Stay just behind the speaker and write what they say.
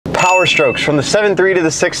Powerstrokes from the 7.3 to the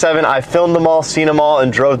 6.7. I filmed them all, seen them all,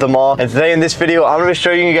 and drove them all. And today in this video, I'm going to be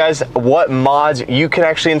showing you guys what mods you can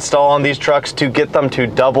actually install on these trucks to get them to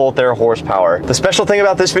double their horsepower. The special thing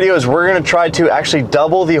about this video is we're going to try to actually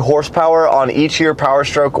double the horsepower on each of your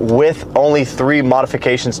Powerstroke with only 3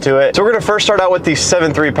 modifications to it. So we're going to first start out with the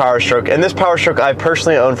 7.3 Powerstroke. And this Powerstroke I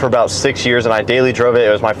personally owned for about 6 years, and I daily drove it.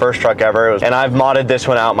 It was my first truck ever. And I've modded this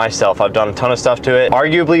one out myself. I've done a ton of stuff to it.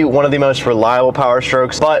 Arguably one of the most reliable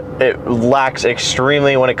Powerstrokes, but it lacks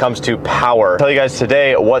extremely when it comes to power. I'll tell you guys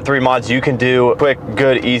today what 3 mods you can do. Quick,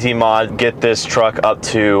 good, easy mod. Get this truck up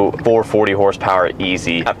to 440 horsepower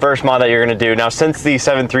easy. That first mod that you're going to do, now since the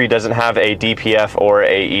 7.3 doesn't have a DPF or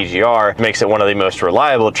a EGR, it makes it one of the most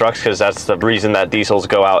reliable trucks because that's the reason that diesels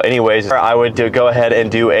go out anyways. I would go ahead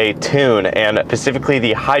and do a tune, and specifically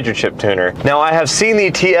the hydro chip tuner. Now I have seen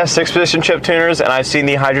the TS 6-position chip tuners and I've seen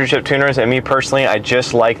the hydro chip tuners, and me personally, I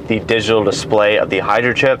just like the digital display of the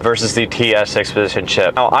hydro chip versus the TS 6-position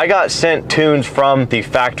chip. Now I got sent tunes from the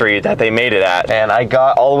factory that they made it at, and I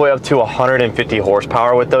got all the way up to 150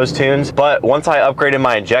 horsepower with those tunes. But once I upgraded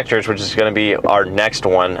my injectors, which is going to be our next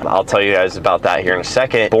one, I'll tell you guys about that here in a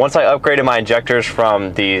second. But once I upgraded my injectors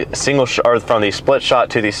from the from the split shot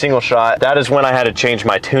to the single shot, that is when I had to change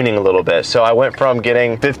my tuning a little bit. So I went from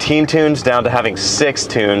getting 15 tunes down to having 6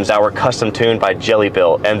 tunes that were custom tuned by Jelly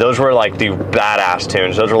Built, and those were like the badass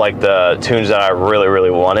tunes. Those were like the tunes that I really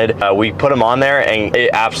wanted. We put them on there and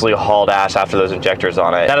it absolutely hauled ass after those injectors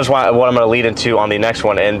on it. That is what I'm going to lead into on the next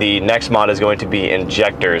one, and the next mod is going to be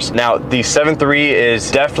injectors. Now the 7.3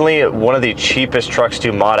 is definitely one of the cheapest trucks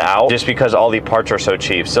to mod out just because all the parts are so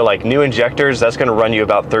cheap. So like new injectors, that's going to run you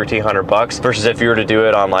about 1,300 bucks versus if you were to do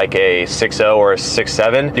it on like a 6.0 or a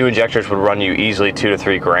 6.7, new injectors would run you easily 2 to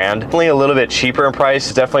 3 grand. Definitely a little bit cheaper in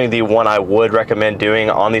price. Definitely the one I would recommend doing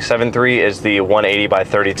on the 7.3 is the 180 by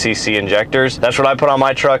 30 cc injectors. That's what I put on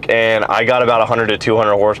my truck, and I got about 100 to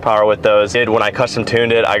 200 horsepower with those. When I custom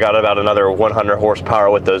tuned it, I got about another 100 horsepower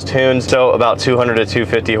with those tunes. So about 200 to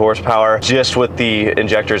 250 horsepower just with the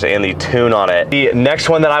injectors and the tune on it. The next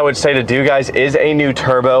one that I would say to do, guys, is a new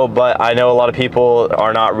turbo, but I know a lot of people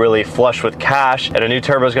are not really flush with cash, and a new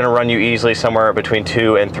turbo is going to run you easily somewhere between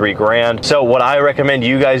 2 and 3 grand. So what I recommend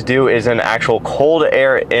you guys do is an actual cold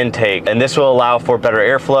air intake, and this will allow for better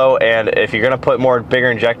airflow. And if you're going to put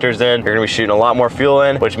bigger injectors in, you're going to be shooting a lot more fuel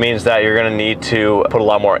in, which means that you're going to need to put a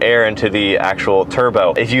lot more air into the actual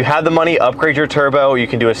turbo. If you have the money, upgrade your turbo. You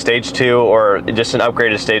can do a stage 2 or just an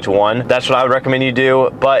upgraded stage 1. That's what I would recommend you do.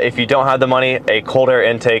 But if you don't have the money, a cold air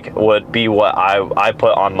intake would be what I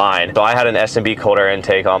put on mine. So I had an S&B cold air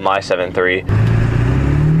intake on my 7.3.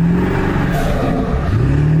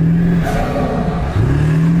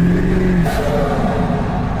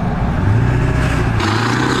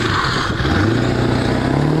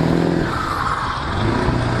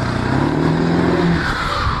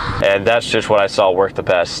 And that's just what I saw work the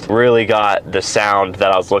best. Really got the sound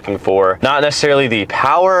that I was looking for. Not necessarily the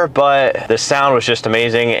power, but the sound was just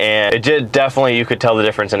amazing, and it did definitely, you could tell the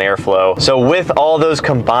difference in airflow. So with all those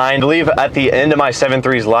combined, I believe at the end of my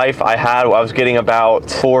 7.3's life, I was getting about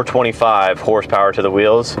 425 horsepower to the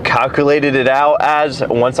wheels. Calculated it out as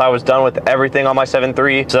once I was done with everything on my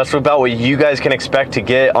 7.3. So that's about what you guys can expect to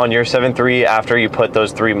get on your 7.3 after you put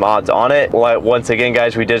those 3 mods on it. Once again,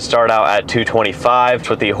 guys, we did start out at 225. That's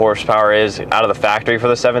what the horsepower is out of the factory for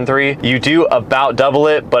the 7.3. You do about double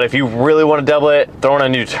it, but if you really want to double it, throwing a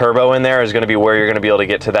new turbo in there is going to be where you're going to be able to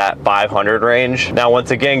get to that 500 range. Now,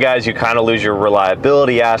 once again, guys, you kind of lose your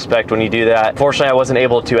reliability aspect when you do that. Fortunately, I wasn't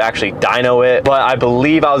able to actually dyno it, but I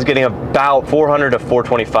believe I was getting about 400 to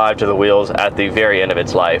 425 to the wheels at the very end of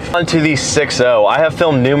its life. On to the 6.0. I have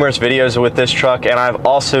filmed numerous videos with this truck, and I've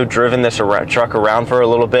also driven this truck around for a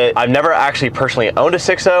little bit. I've never actually personally owned a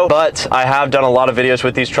 6.0, but I have done a lot of videos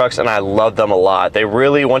with these trucks, and I love them a lot. They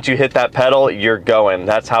really, once you hit that pedal, you're going.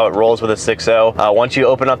 That's how it rolls with a 6.0. Once you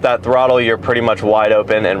open up that throttle, you're pretty much wide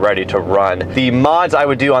open and ready to run. The mods I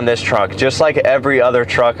would do on this truck, just like every other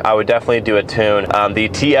truck, I would definitely do a tune. The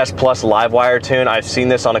TS Plus live wire tune, I've seen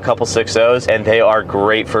this on a couple 6.0s, and they are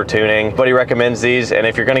great for tuning. Everybody recommends these, and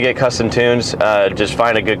if you're going to get custom tunes, just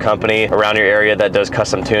find a good company around your area that does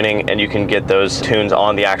custom tuning, and you can get those tunes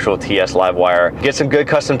on the actual TS live wire. Get some good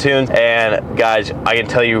custom tunes, and guys, I can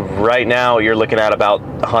tell you right now, you're looking at about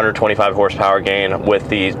 125 horsepower gain with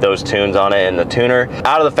those tunes on it and the tuner.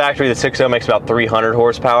 Out of the factory, the 6.0 makes about 300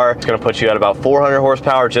 horsepower. It's going to put you at about 400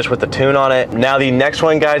 horsepower just with the tune on it. Now the next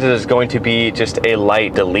one, guys, is going to be just a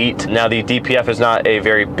light delete. Now the DPF is not a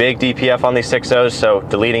very big DPF on these 6.0s, so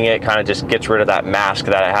deleting it kind of just gets rid of that mask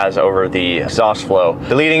that it has over the exhaust flow.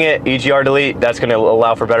 Deleting it, EGR delete, that's going to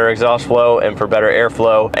allow for better exhaust flow and for better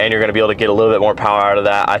airflow, and you're going to be able to get a little bit more power out of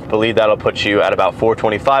that. I believe that'll put you at about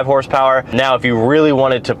 425 horsepower. Now, if you really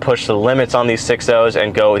wanted to push the limits on these 6.0s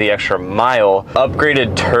and go the extra mile,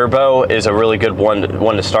 upgraded turbo is a really good one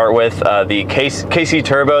to start with. The KC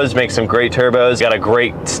turbos make some great turbos. Got a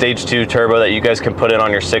great stage 2 turbo that you guys can put in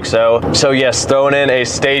on your 6.0. So yes, throwing in a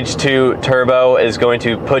stage 2 turbo is going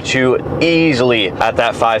to put you easily at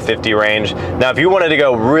that 550 range. Now, if you wanted to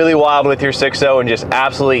go really wild with your 6.0 and just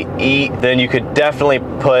absolutely eat, then you could definitely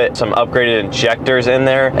put some upgraded injectors in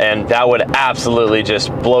there, and that would absolutely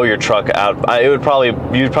just blow your truck out. You'd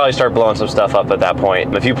probably start blowing some stuff up at that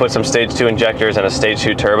point. If you put some stage 2 injectors and a stage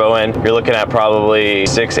 2 turbo in, you're looking at probably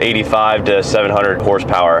 685 to 700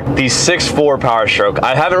 horsepower. The 6.4 Powerstroke,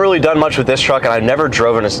 I haven't really done much with this truck, and I've never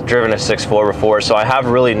driven a 6.4 before, so I have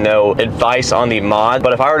really no advice on the mod.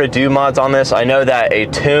 But if I were to do mods on this, I know that a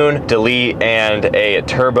tune, delete, and a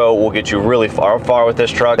turbo will get you really far with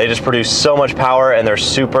this truck. They just produce so much power, and they're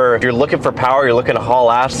super. If you're looking for power, you're looking to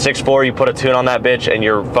haul ass, 6.4, you put a tune on that bitch and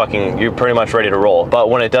you're pretty much ready to roll. But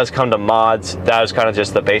when it does come to mods, that is kind of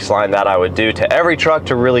just the baseline that I would do to every truck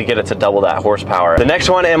to really get it to double that horsepower. The next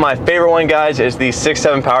one, and my favorite one, guys, is the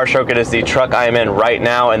 6.7 Powerstroke. It is the truck I am in right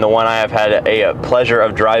now and the one I have had a pleasure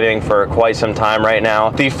of driving for quite some time right now.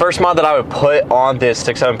 The first mod that I would put on this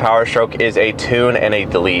 6.7 Powerstroke is a tune and a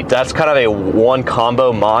delete. That's kind of a one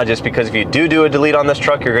combo mod, just because if you do a delete on this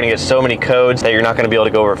truck, you're going to get so many codes that you're not going to be able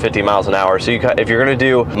to go over 50 miles an hour. So if you're going to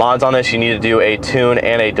do mods on this, you need to do a tune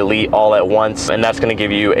and a delete all at once, and that's going to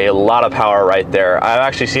give you a lot of power right there. I've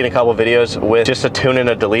actually seen a couple videos with just a tune and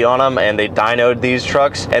a delete on them, and they dynoed these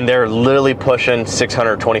trucks, and they're literally pushing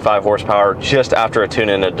 625 horsepower just after a tune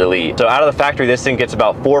and a delete. So out of the factory, this thing gets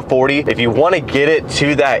about 440. If you want to get it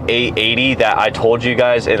to that 880 that I told you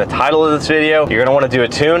guys in the title of this video, you're going to want to do a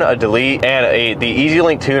tune, a delete, and the Easy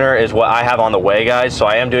Link tuner is what I have on the way, guys. So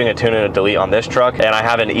I am doing a tune and a delete on this truck, and I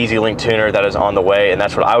have an Easy Link tuner that is on the way, and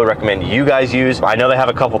that's what I would recommend you guys use. I know they have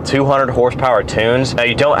a couple 200 horsepower tunes. Now,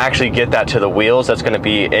 you don't actually get that to the wheels. That's going to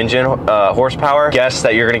be engine horsepower. Guess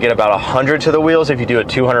that you're going to get about 100 to the wheels if you do a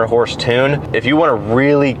 200 horse tune. If you want to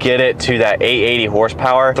really get it to that 880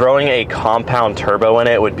 horsepower, throwing a compound turbo in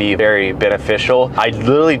it would be very beneficial. I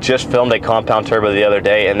literally just filmed a compound turbo the other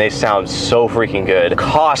day, and they sound so freaking good.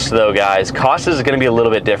 Cost, though, guys, cost is going to be a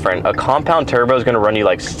little bit different. A compound turbo is going to run you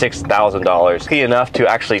like $6,000. Enough to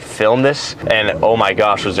actually film this, and oh my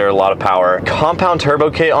gosh, was there a lot of power. Compound turbo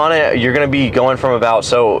kit on it, you're going to be going from about,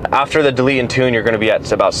 so after the delete and tune, you're going to be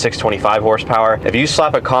at about 625 horsepower. If you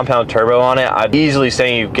slap a compound turbo on it, I'm easily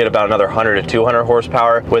saying you get about another 100 to 200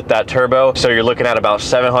 horsepower with that turbo. So you're looking at about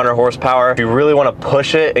 700 horsepower. If you really want to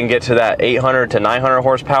push it and get to that 800 to 900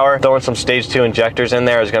 horsepower, throwing some stage 2 injectors in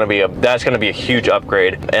there is going to be that's going to be a huge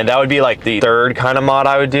upgrade. And that would be like the third kind of mod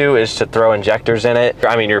I would do, is to throw injectors in it.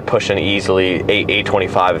 I mean, you're pushing easily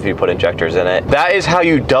 825 if you put injectors in it. That is how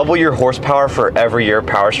you double your horsepower for every year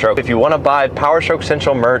Powerstroke. If you want to buy Powerstroke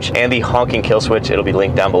Central merch and the honking kill switch, it'll be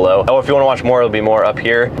linked down below. Oh, if you want to watch more, it'll be more up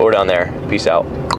here or down there. Peace out.